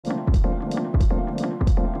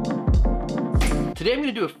Today I'm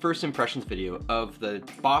going to do a first impressions video of the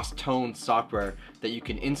Boss Tone software that you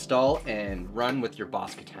can install and run with your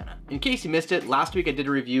Boss Katana. In case you missed it, last week I did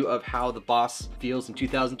a review of how the Boss feels in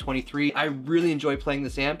 2023. I really enjoy playing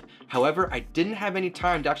this amp. However, I didn't have any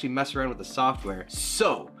time to actually mess around with the software.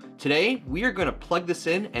 So today we are going to plug this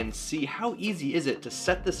in and see how easy is it to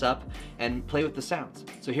set this up and play with the sounds.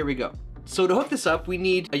 So here we go. So to hook this up, we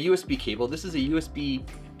need a USB cable. This is a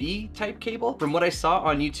USB-B type cable. From what I saw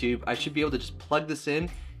on YouTube, I should be able to just plug this in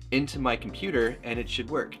into my computer and it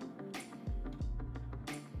should work.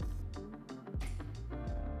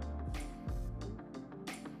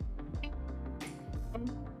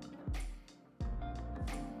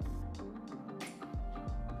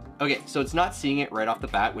 Okay, so it's not seeing it right off the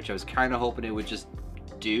bat, which I was kind of hoping it would just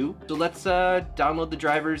do. So let's download the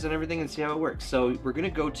drivers and everything and see how it works. So we're gonna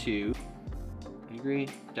go to, agree,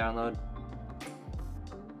 download.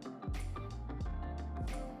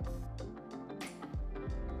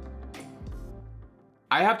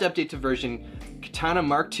 I have to update to version Katana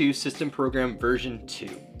MK2 system program version 2.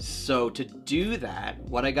 So to do that,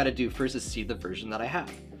 what I gotta do first is see the version that I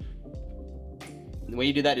have. And the way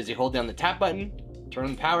you do that is you hold down the tap button, turn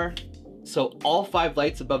on the power. So all 5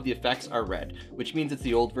 lights above the effects are red, which means it's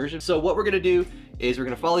the old version. So what we're gonna do is we're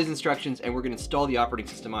gonna follow these instructions and we're gonna install the operating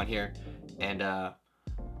system on here and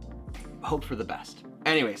hope for the best.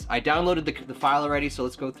 Anyways, I downloaded the file already, so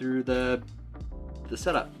let's go through the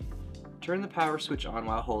setup. Turn the power switch on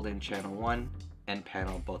while holding channel 1 and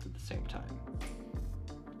panel both at the same time.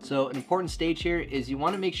 So an important stage here is you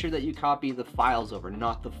wanna make sure that you copy the files over,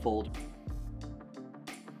 not the folder.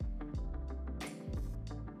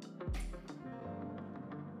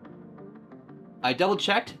 I double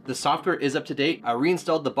checked, the software is up to date. I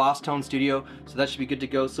reinstalled the Boss Tone Studio, so that should be good to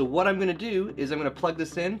go. So what I'm gonna do is I'm gonna plug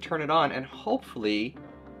this in, turn it on, and hopefully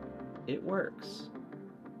it works.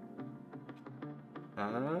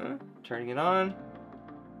 Turning it on.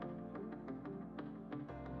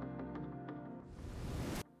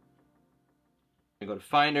 I go to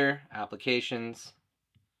Finder, Applications.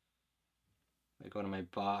 I go to my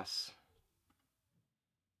Boss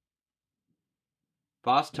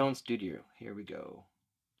Tone Studio. Here we go.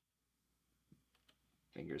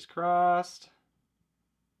 Fingers crossed.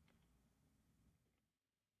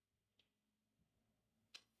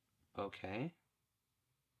 Okay.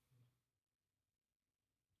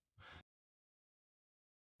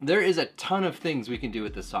 There is a ton of things we can do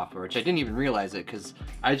with this software, which I didn't even realize it because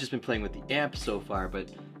I've just been playing with the amp so far, but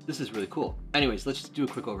this is really cool. Anyways, let's just do a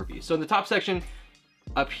quick overview. So in the top section,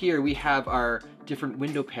 up here, we have our different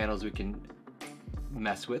window panels we can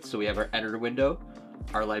mess with. So we have our editor window,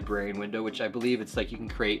 our librarian window, which I believe it's like you can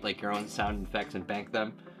create like your own sound effects and bank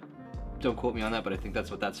them. Don't quote me on that, but I think that's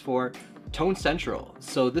what that's for. Tone Central.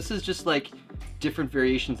 So this is just like different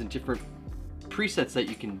variations and different presets that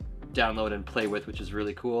you can download and play with, which is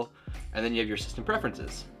really cool. And then you have your system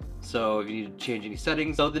preferences. So if you need to change any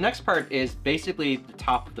settings. So the next part is basically the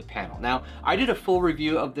top of the panel. Now, I did a full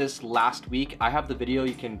review of this last week. I have the video,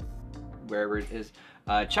 you can, wherever it is,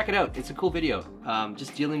 check it out. It's a cool video.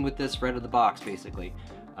 Just dealing with this right out of the box, basically,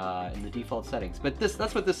 in the default settings. But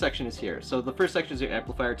that's what this section is here. So the first section is your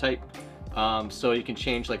amplifier type. So you can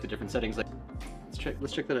change like the different settings. Like,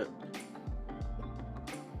 let's check that out.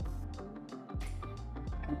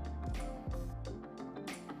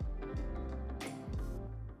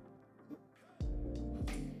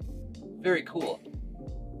 Very cool.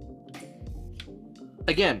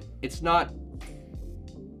 Again, it's not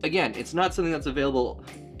something that's available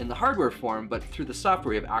in the hardware form, but through the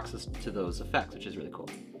software you have access to those effects, which is really cool.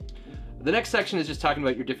 The next section is just talking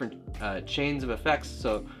about your different chains of effects.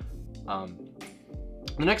 So the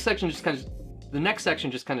next section just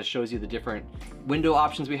kind of shows you the different window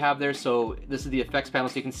options we have there. So this is the effects panel,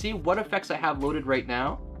 so you can see what effects I have loaded right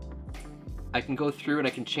now. I can go through and I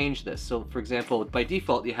can change this. So for example, by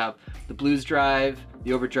default, you have the blues drive,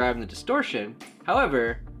 the overdrive, and the distortion.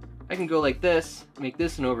 However, I can go like this, make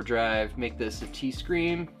this an overdrive, make this a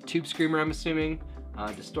T-scream, tube screamer, I'm assuming,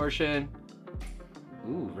 distortion.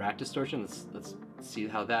 Ooh, rat distortion, let's see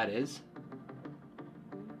how that is.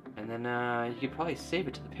 And then you could probably save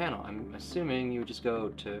it to the panel. I'm assuming you would just go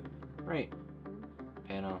to right,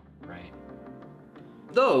 panel, right.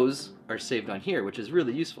 Those are saved on here, which is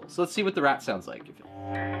really useful. So let's see what the rat sounds like.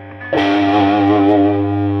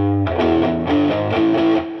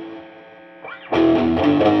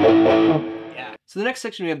 Yeah. So the next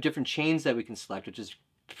section we have different chains that we can select, which is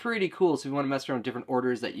pretty cool. So if you want to mess around with different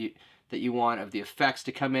orders that you want of the effects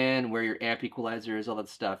to come in, where your amp equalizer is, all that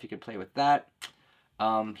stuff, you can play with that.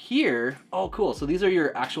 Here, oh cool, so these are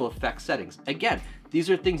your actual effect settings. Again, these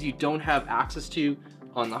are things you don't have access to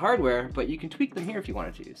on the hardware, but you can tweak them here if you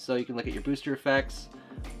wanted to. So you can look at your booster effects,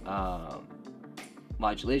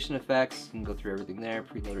 modulation effects, you can go through everything there,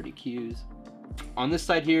 preloaded EQs. On this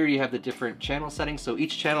side here, you have the different channel settings. So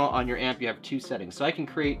each channel on your amp, you have 2 settings. So I can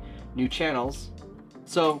create new channels.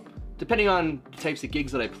 So depending on the types of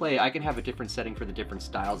gigs that I play, I can have a different setting for the different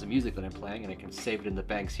styles of music that I'm playing, and I can save it in the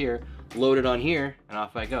banks here, load it on here, and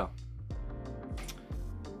off I go.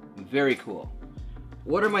 Very cool.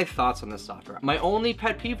 What are my thoughts on this software? My only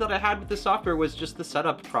pet peeve that I had with this software was just the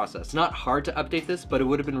setup process. Not hard to update this, but it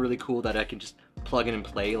would have been really cool that I could just plug in and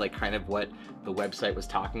play, like kind of what the website was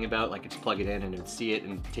talking about. Like, I just plug it in and it would see it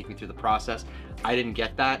and take me through the process. I didn't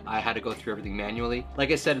get that. I had to go through everything manually. Like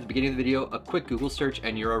I said at the beginning of the video, a quick Google search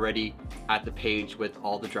and you're already at the page with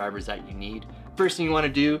all the drivers that you need. First thing you want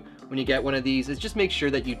to do when you get one of these is just make sure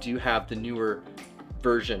that you do have the newer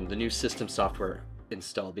version, the new system software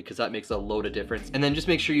installed, because that makes a load of difference. And then just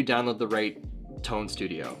make sure you download the right tone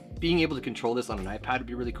studio. Being able to control this on an iPad would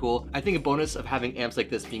be really cool. I think a bonus of having amps like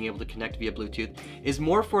this being able to connect via Bluetooth is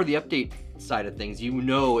more for the update side of things. You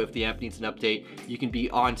know, if the amp needs an update, you can be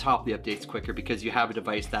on top of the updates quicker because you have a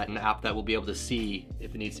device, that an app that will be able to see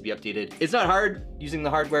if it needs to be updated. It's not hard using the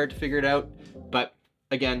hardware to figure it out, but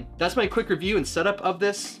again, that's my quick review and setup of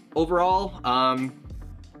this overall. I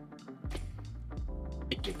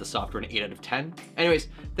give the software an 8 out of 10. Anyways,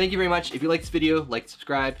 thank you very much. If you like this video, like,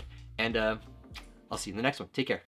 subscribe, and I'll see you in the next one. Take care.